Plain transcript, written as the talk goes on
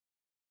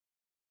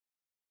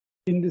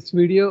In this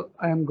video,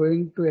 I am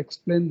going to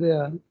explain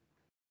the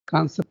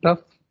concept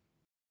of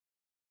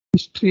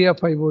history of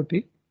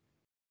IoT.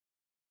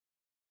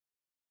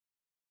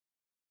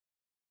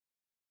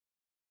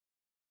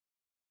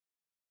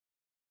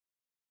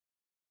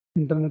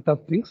 Internet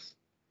of Things.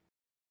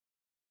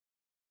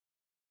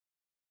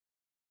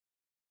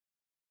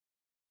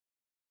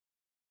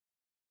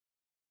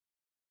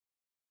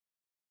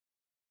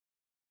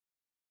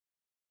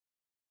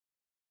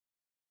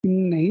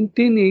 In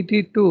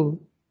 1982,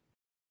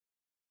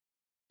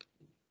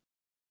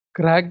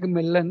 Craig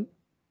Mellon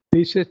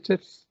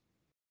researchers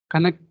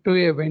connect to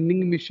a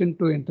vending machine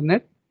to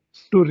internet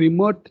to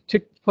remote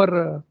check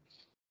for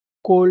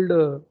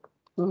cold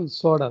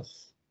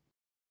sodas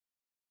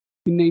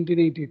in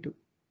 1982.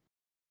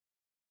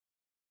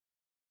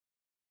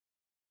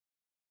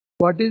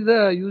 What is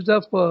the use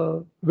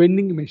of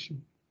vending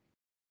machine?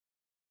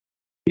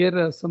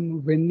 Here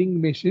some vending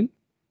machine.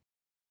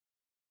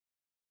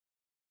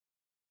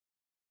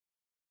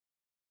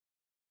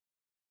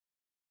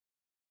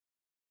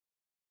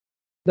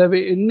 The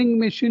vending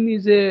machine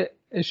is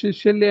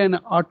essentially an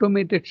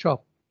automated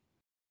shop.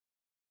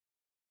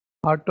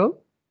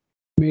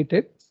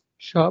 Automated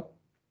shop.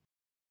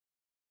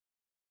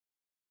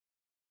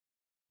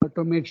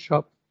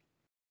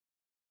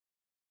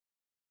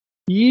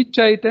 Each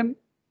item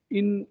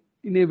in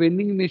a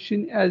vending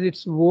machine has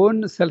its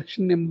own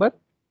selection number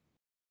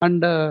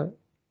and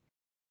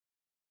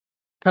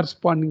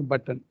corresponding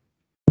button.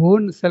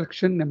 Own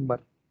selection number.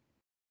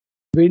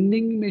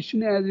 Vending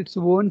machine has its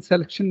own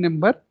selection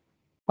number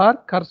or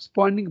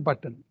corresponding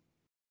button.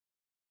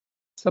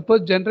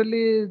 Suppose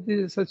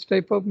generally such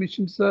type of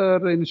machines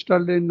are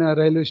installed in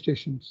railway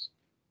stations.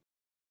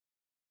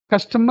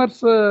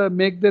 Customers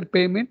make their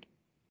payment,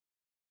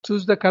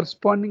 choose the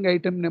corresponding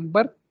item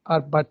number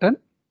or button,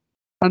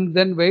 and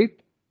then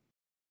wait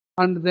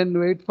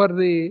for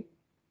the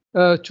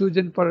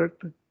chosen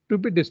product to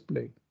be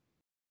displayed.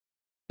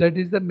 That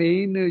is the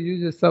main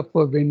uses of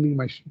vending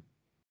machine.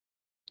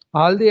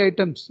 All the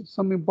items,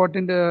 some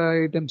important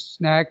items,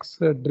 snacks,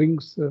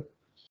 drinks,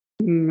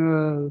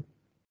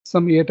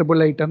 some eatable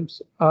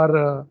items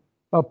are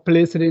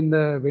placed in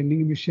the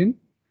vending machine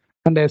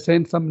and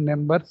assign some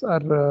numbers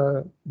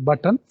or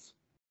buttons.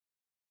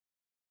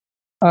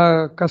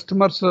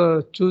 Customers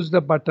choose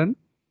the button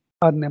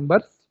or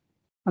numbers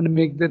and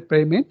make their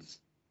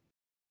payments.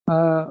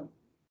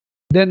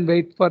 Then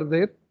wait for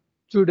their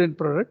chosen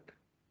product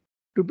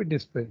to be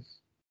dispensed.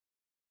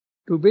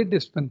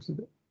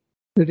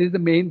 That is the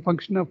main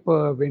function of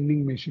a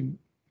vending machine.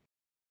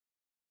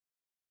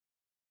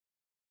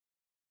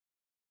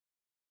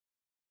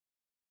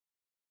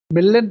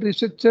 Mellon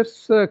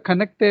researchers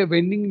connect a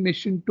vending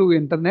machine to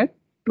internet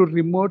to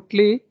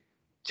remotely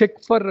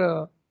check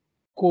for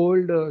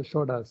cold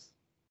sodas.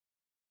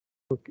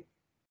 Okay.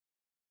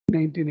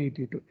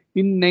 1982.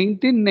 In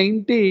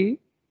 1990,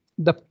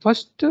 the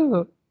first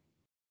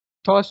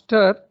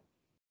toaster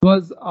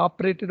was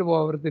operated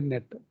over the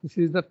net. This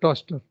is the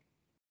toaster.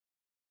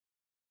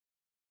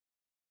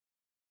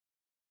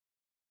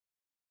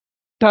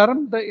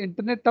 Term the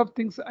Internet of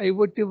Things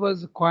IoT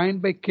was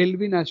coined by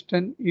Kelvin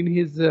Ashton in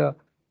his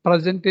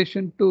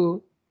presentation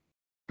to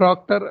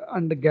Procter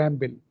and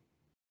Gamble.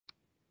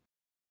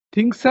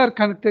 Things are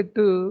connected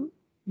to,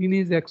 in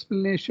his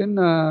explanation,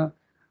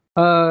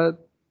 how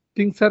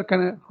things are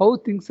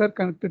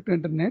connected to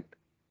internet,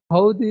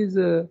 how these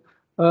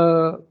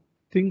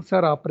things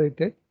are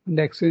operated, and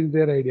exchange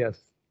their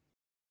ideas.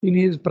 In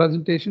his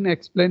presentation,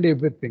 explained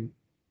everything.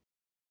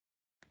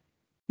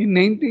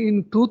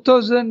 In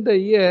 2000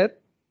 year,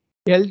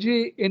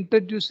 LG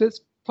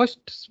introduces first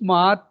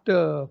smart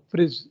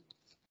fridge.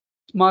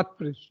 Smart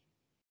fridge.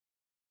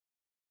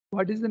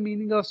 What is the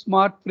meaning of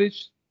smart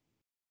fridge?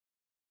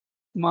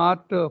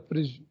 Smart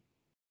fridge.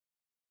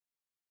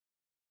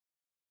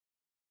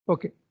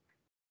 Okay.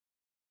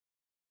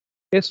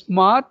 A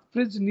smart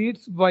fridge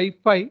needs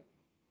Wi-Fi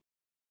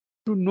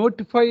to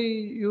notify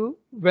you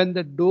when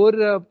the door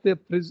of the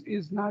fridge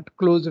is not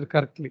closed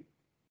correctly.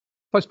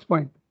 First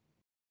point.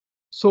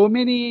 So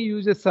many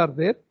uses are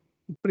there.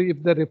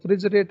 If the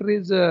refrigerator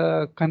is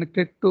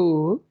connected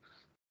to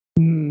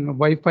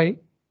Wi-Fi,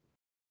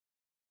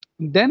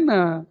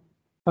 then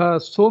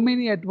so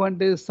many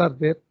advantages are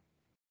there.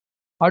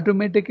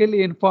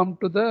 Automatically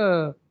informed to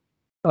the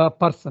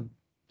person.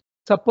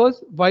 Suppose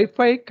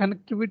Wi-Fi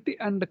connectivity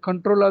and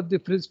control of the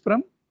fridge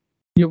from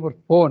your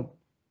phone.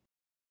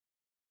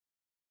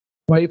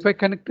 Wi-Fi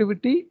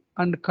connectivity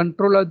and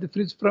control of the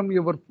fridge from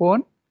your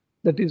phone,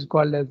 that is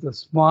called as the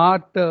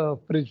smart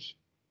fridge.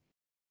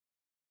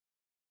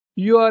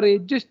 You are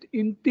adjust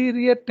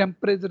interior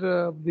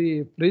temperature of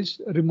the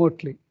fridge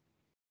remotely.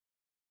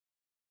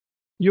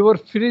 Your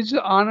fridge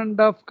on and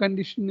off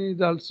condition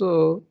is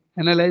also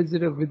analyzed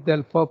with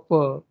the help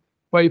of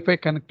Wi-Fi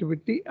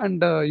connectivity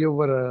and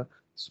your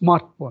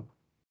smartphone.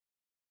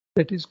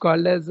 That is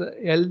called as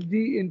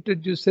LG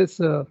introduces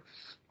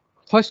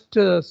first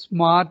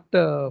smart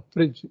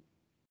fridge.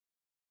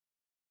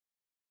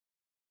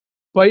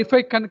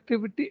 Wi-Fi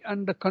connectivity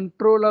and the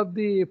control of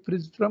the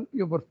fridge from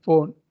your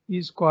phone.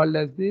 is called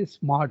as the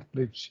smart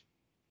fridge.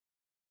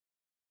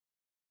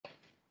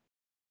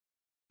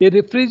 A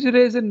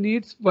refrigerator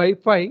needs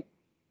Wi-Fi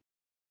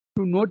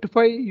to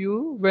notify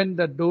you when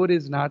the door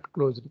is not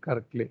closed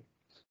correctly.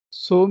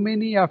 So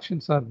many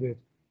options are there.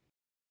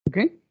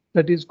 Okay,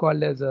 that is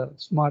called as a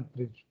smart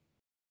fridge.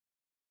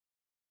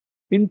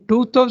 In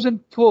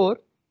 2004,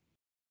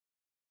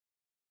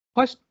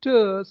 first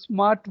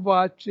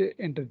smartwatch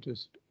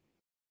introduced.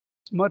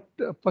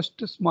 First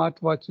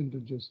smartwatch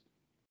introduced.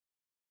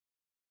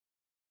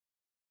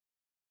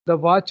 The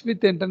watch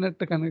with internet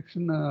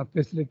connection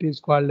facility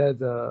is called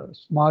as a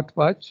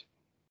smartwatch.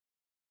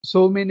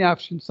 So many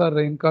options are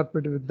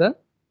incorporated with the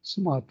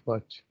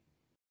smartwatch.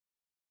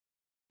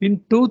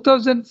 In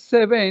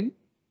 2007,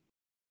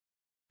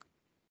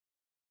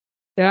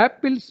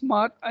 Apple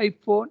Smart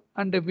iPhone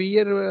and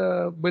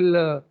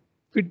wearable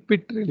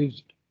Fitbit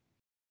released.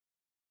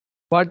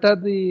 What are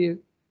the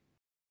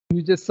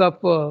uses of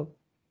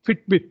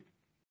Fitbit?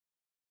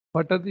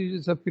 What are the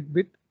uses of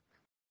Fitbit?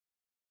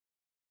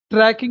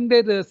 Tracking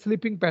their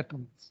sleeping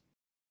patterns.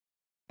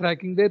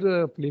 Tracking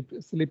their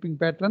sleeping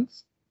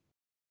patterns.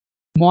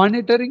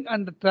 Monitoring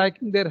and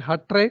tracking their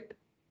heart rate.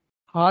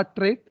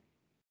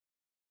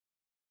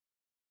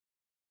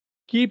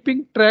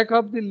 Keeping track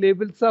of the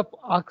levels of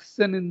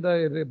oxygen in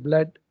the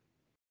blood.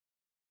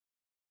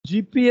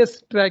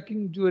 GPS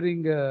tracking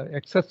during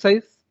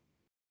exercise.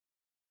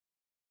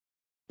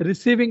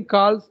 Receiving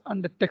calls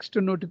and text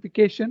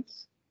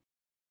notifications.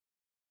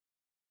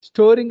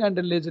 Storing and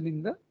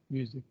listening the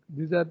music.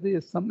 These are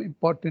the some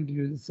important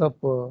uses of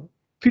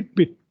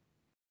Fitbit.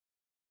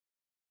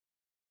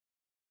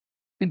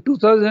 In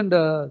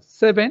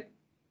 2007,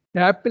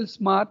 Apple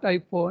Smart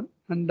iPhone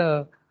and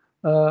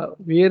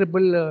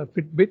wearable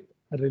Fitbit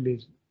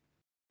released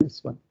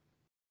this one.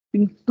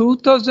 In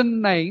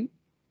 2009,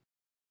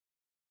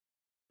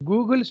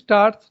 Google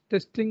starts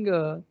testing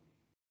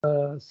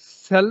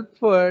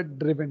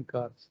self-driven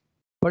cars.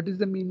 What is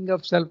the meaning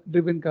of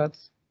self-driven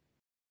cars?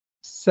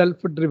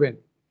 Self-driven.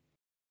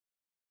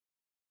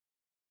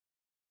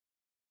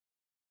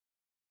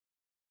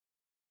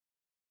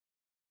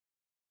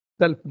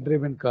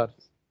 Self-driven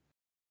cars.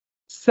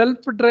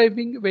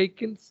 Self-driving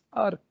vehicles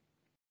are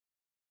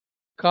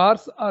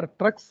cars or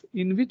trucks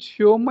in which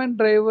human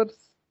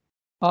drivers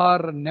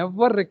are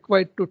never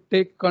required to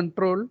take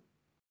control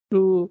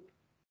to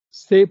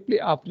safely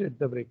operate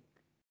the vehicle.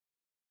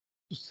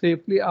 To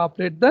safely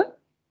operate the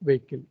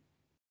vehicle.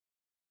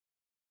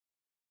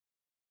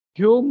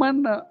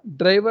 Human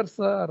drivers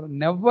are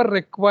never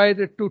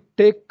required to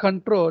take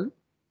control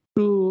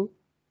to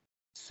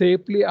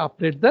safely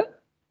operate the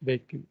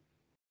vehicle.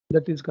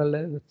 That is called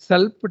as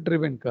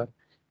self-driven car.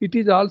 It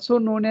is also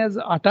known as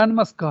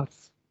autonomous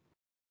cars.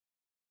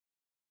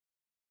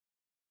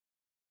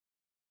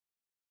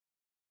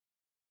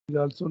 It is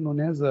also known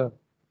as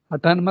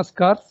autonomous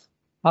cars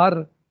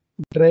or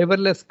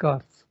driverless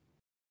cars.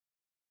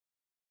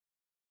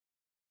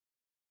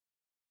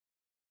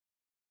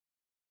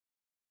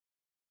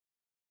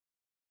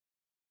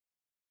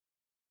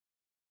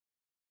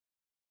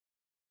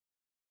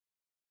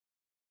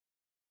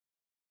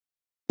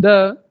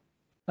 The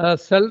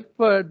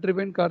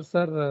self-driven cars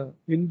are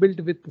inbuilt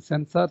with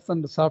sensors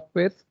and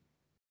software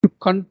to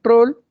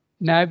control,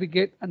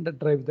 navigate, and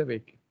drive the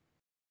vehicle.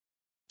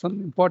 Some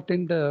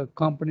important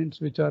components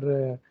which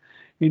are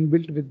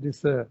inbuilt with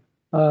this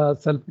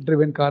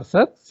self-driven cars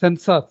are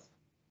sensors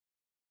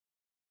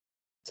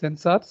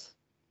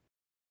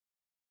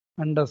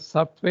and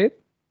software.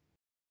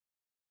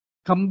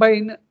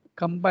 Combine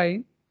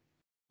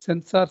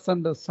sensors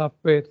and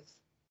software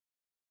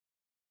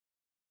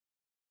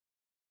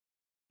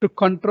to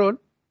control,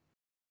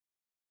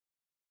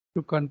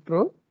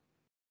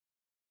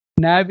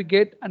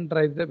 navigate, and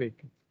drive the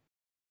vehicle.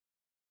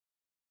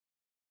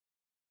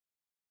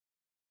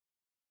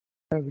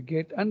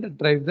 Navigate and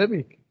drive the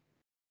vehicle.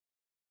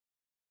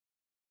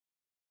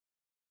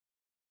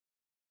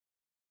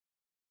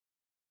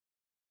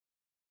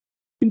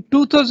 In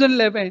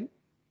 2011,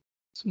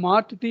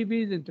 Smart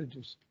TV is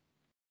introduced.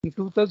 In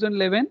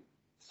 2011,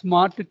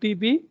 Smart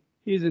TV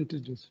is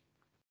introduced.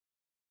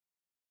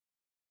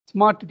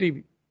 Smart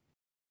TV.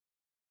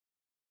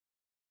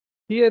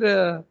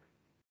 Here,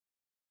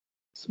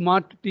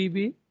 Smart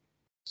TV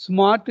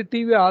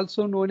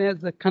also known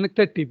as the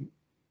connected TV.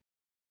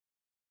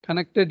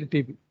 Connected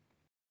TV.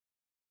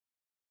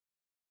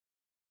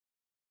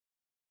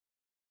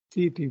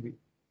 CTV.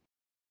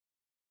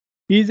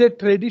 Is a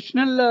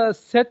traditional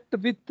set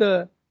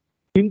with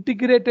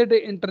integrated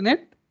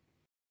internet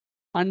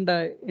and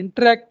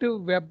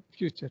interactive web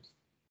features.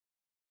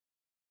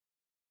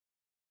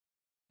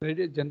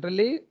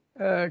 Generally,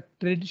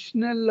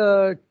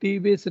 traditional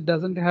TVs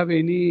doesn't have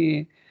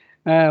any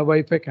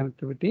Wi-Fi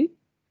connectivity.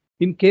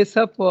 In case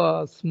of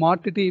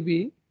Smart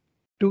TV,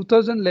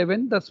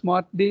 2011, the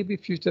Smart TV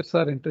features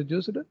are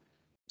introduced.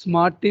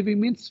 Smart TV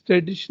means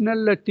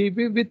traditional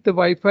TV with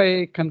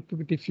Wi-Fi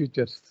connectivity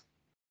features.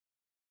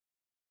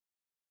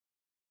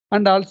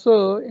 And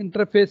also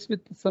interface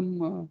with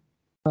some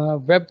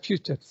web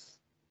features.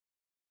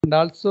 And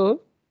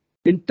also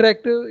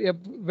Interactive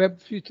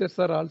web features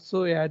are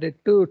also added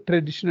to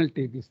traditional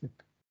TV set.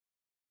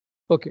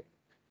 Okay.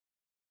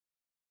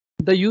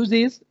 The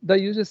uses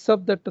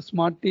of that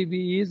smart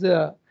TV is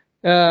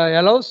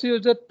allows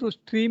user to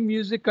stream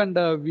music and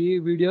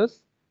view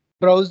videos,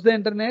 browse the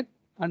internet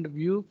and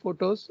view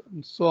photos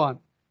and so on.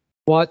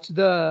 Watch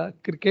the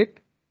cricket,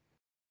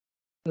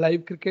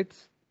 live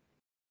crickets,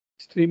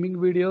 streaming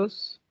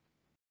videos.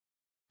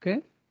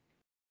 Okay.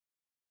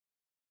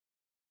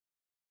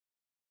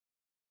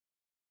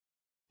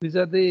 These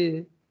are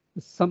the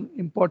some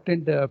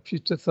important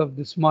features of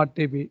the smart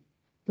TV.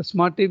 The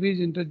smart TV is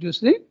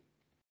introduced in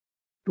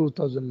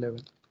 2011.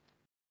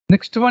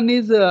 Next one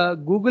is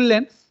Google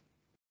Lens.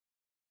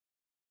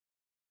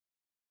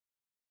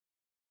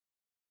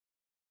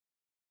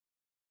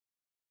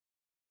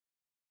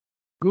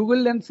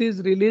 Google Lens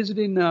is released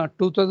in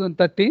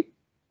 2013.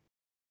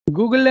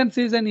 Google Lens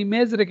is an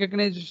image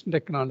recognition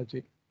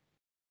technology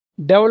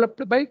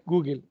developed by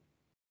Google,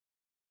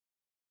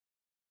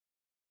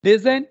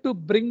 designed to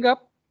bring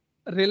up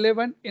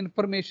relevant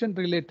information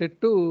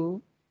related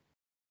to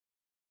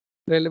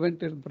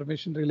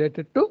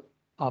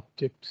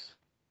objects,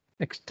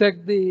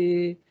 extract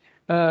the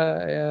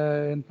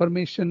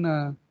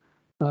information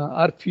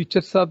or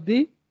features of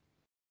the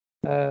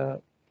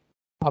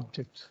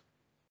objects.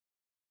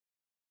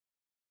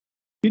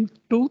 In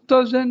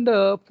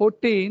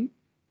 2014,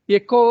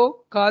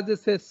 Echo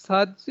causes a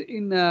surge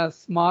in a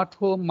smart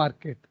home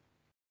market.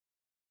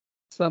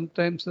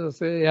 Sometimes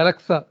say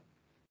Alexa,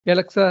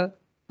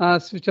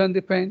 switch on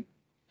the fan.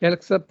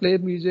 Alexa, play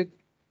music.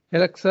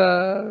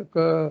 Alexa,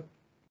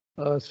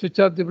 switch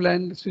off the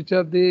blind. Switch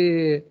on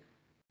the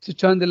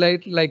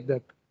light, like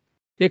that.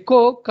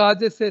 Echo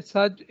causes a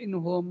surge in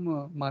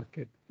home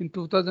market. In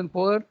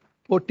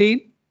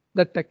 2014,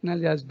 the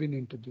technology has been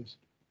introduced.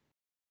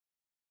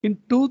 In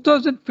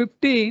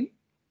 2015,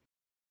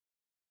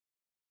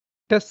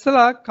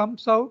 Tesla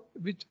comes out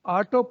with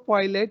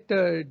autopilot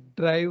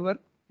drive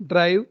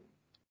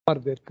for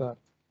their car.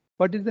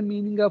 What is the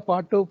meaning of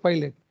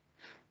autopilot?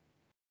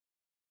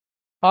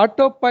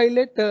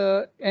 Autopilot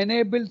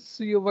enables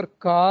your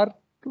car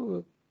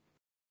to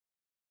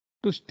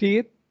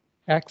steer,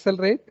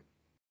 accelerate,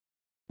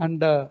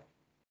 and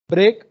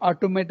brake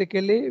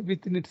automatically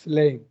within its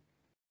lane.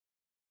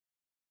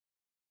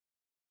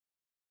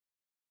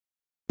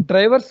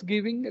 Drivers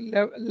giving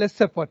less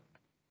effort.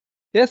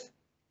 Yes,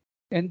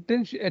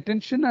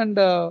 attention and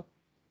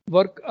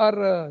work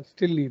are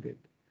still needed.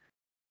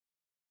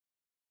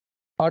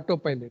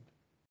 Autopilot.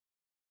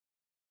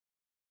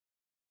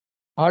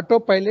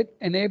 Autopilot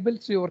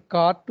enables your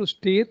car to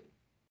steer,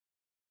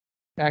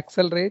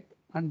 accelerate,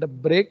 and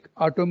brake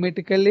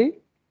automatically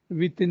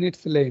within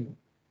its lane.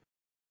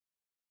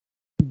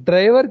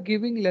 Driver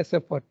giving less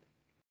effort,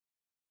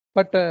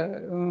 but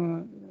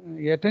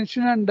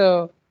attention and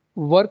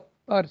work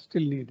are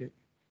still needed.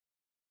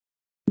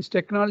 This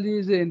technology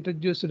is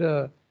introduced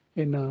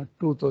in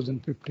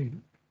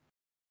 2015.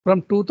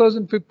 From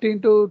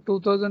 2015 to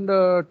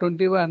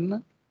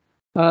 2021,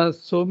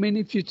 so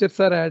many features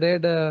are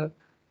added.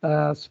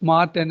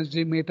 Smart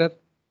energy meter,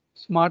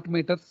 smart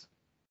meters,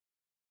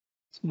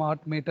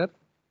 smart meter.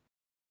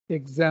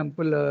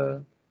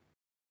 Example,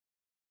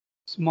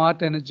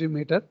 smart energy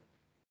meter.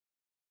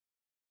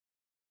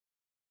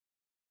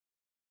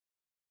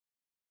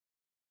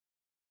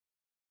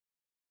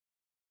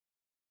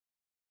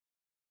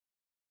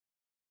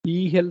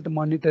 E-health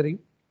monitoring.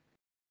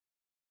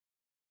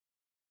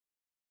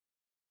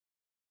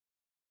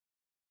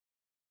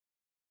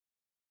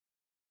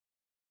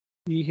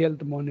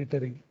 E-health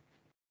monitoring.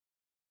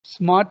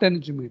 Smart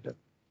energy meter.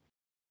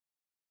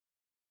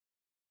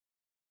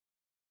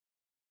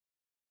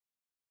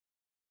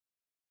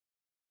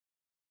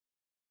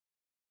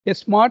 A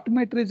smart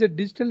meter is a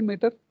digital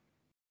meter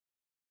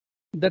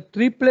that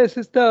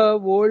replaces the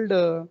old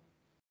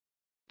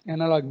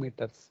analog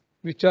meters,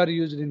 which are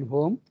used in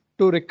home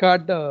to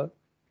record the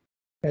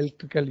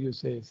electrical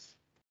usage.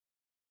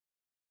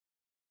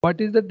 What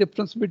is the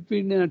difference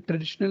between a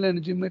traditional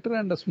energy meter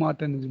and a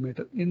smart energy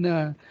meter?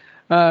 In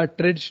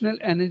traditional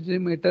energy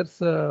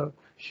meters,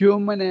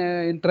 human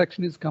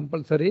interaction is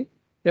compulsory.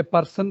 A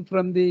person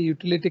from the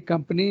utility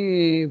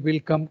company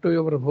will come to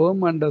your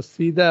home and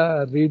see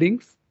the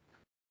readings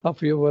of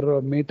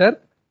your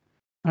meter,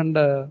 and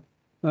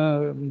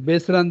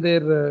based on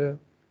their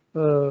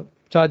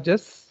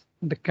charges,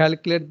 and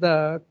calculate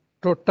the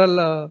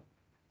total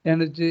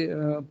energy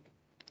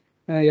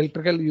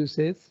electrical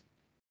usage.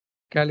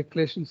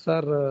 Calculations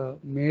are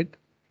made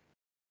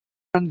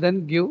and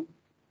then give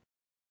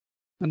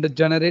and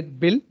generate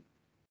bill.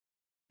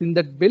 In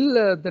that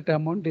bill, that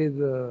amount is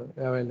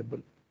available.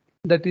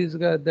 That is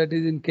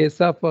in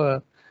case of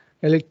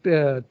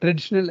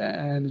traditional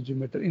energy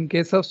meter. In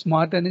case of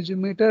smart energy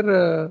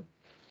meter,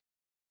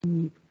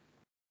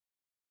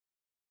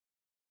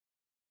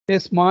 a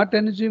smart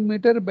energy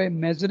meter, by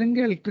measuring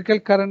electrical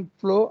current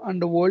flow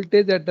and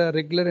voltage at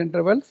regular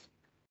intervals,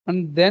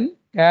 and then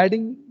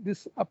adding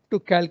this up to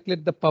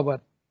calculate the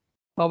power.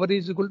 Power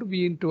is equal to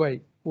V into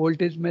I,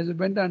 voltage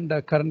measurement and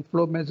current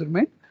flow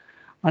measurement.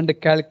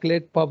 and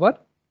calculate power.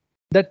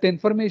 That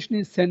information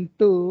is sent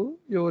to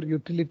your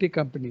utility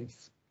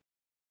companies,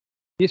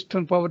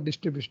 Eastern Power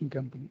Distribution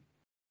Company.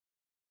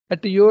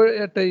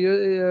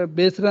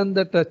 Based on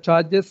that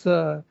charges,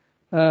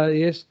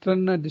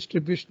 Eastern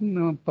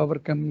Distribution Power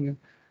Company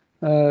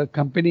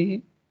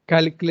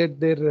calculate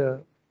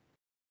their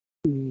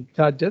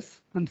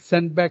charges and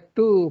send back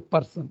to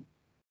person.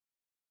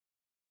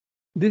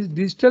 These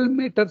digital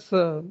meters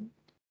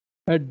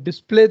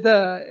display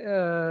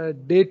the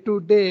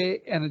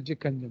day-to-day energy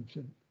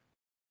consumption.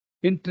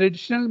 In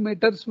traditional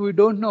meters, we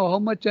don't know how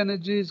much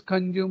energy is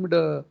consumed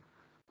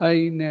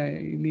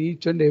in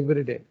each and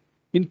every day.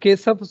 In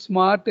case of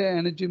smart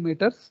energy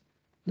meters,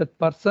 that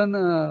persons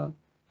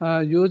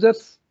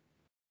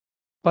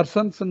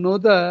know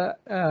the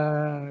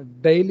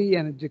daily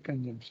energy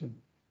consumption.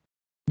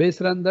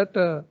 Based on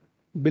that,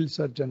 bills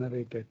are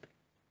generated.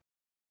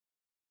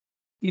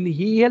 In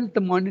e-health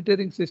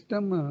monitoring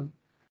system,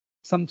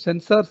 some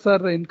sensors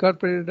are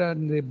incorporated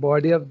in the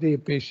body of the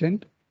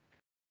patient.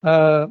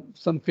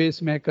 Some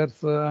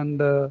pacemakers and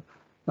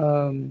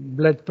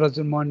blood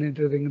pressure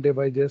monitoring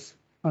devices,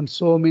 and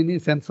so many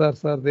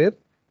sensors are there.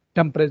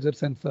 Temperature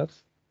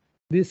sensors.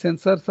 These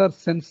sensors are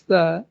sense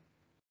the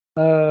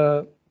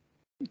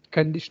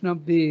condition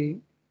of the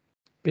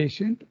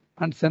patient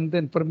and send the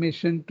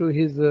information to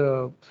his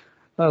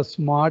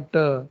smart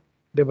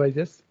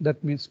devices.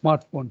 That means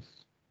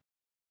smartphones.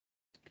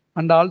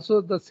 And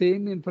also the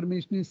same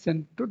information is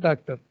sent to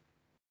doctor.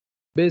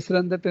 Based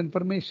on that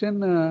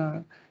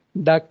information,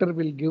 doctor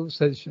will give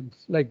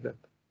suggestions like that.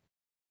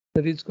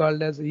 That is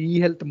called as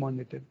e-health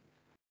monitoring.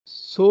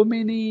 So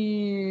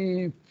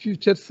many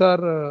features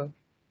are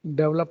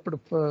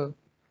developed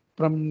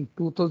from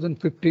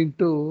 2015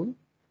 to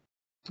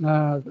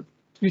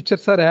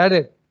features are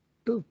added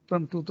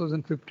from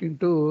 2015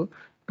 to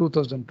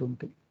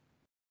 2020.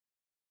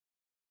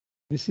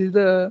 This is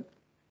the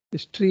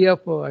history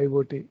of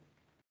IoT.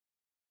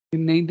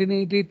 In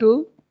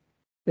 1982,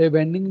 a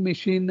vending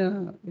machine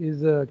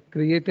is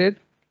created,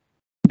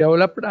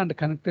 developed and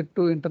connected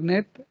to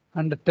internet,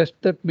 and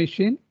test that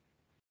machine.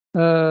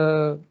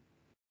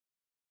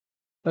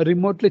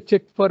 Remotely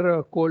check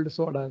for cold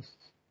sodas.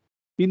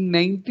 In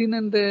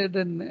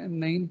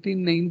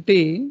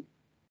 1990,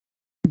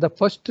 the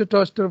first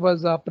toaster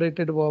was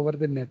operated over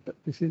the net.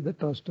 This is the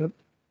toaster.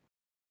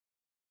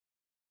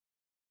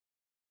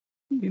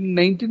 In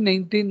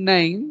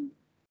 1999,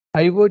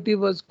 IoT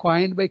was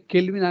coined by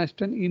Kelvin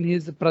Ashton in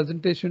his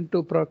presentation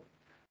to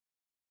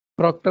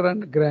Procter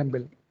and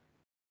Gamble.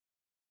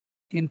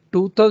 In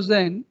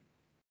 2000,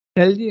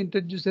 LG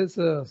introduces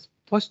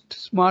first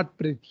smart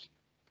fridge.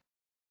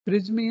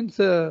 Fridge means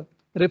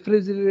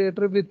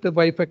refrigerator with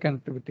Wi-Fi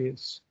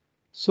connectivities.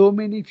 So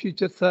many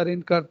features are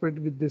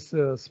incorporated with this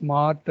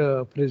smart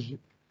fridge.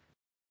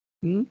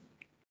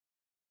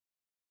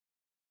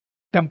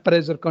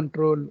 Temperature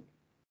control,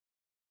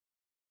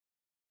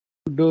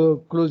 door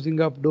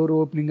closing up, door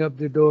opening up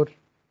the door.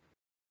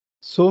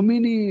 So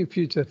many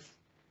features.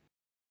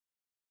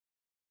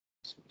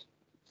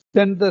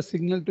 Send the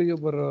signal to your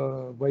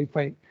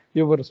Wi-Fi,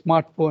 your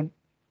smartphone.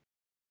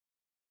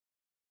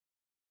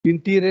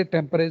 Interior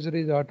temperature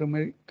is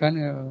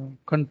automatically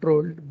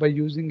controlled by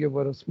using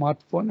your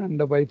smartphone and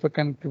the Wi-Fi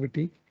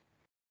connectivity,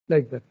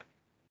 like that.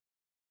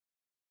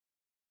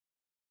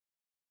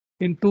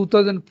 In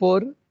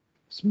 2004,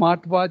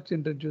 smartwatch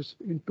introduced.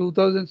 In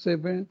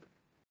 2007,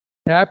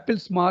 Apple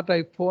smart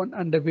iPhone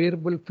and a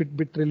wearable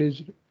Fitbit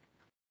released.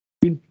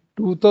 In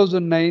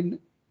 2009,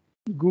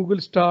 Google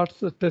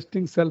starts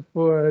testing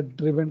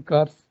self-driven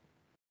cars,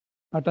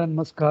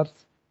 autonomous cars.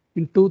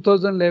 In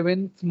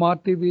 2011,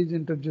 smart TV is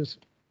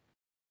introduced.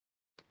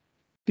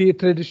 The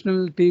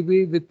traditional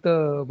TV with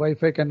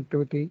Wi-Fi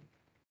connectivity.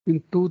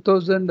 In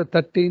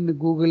 2013,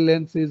 Google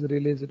Lens is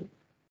released.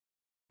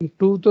 In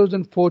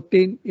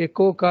 2014,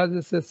 Echo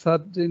causes a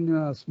surge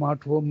in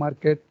smart home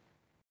market.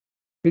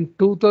 In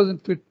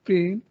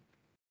 2015,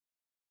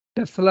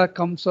 Tesla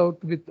comes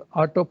out with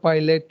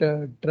autopilot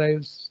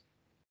drives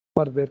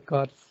for their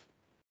cars.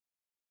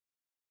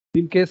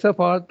 In case of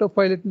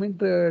autopilot, means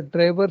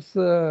drivers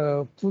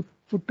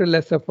put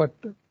less effort.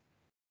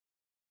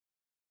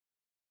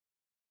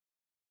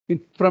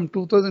 From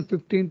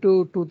 2015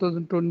 to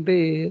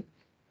 2020,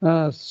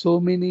 so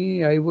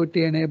many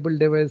IoT-enabled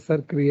devices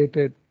are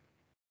created.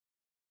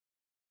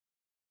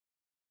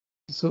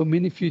 So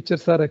many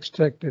features are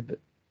extracted.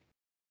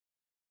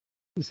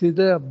 This is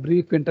a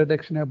brief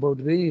introduction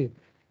about the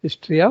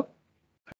history of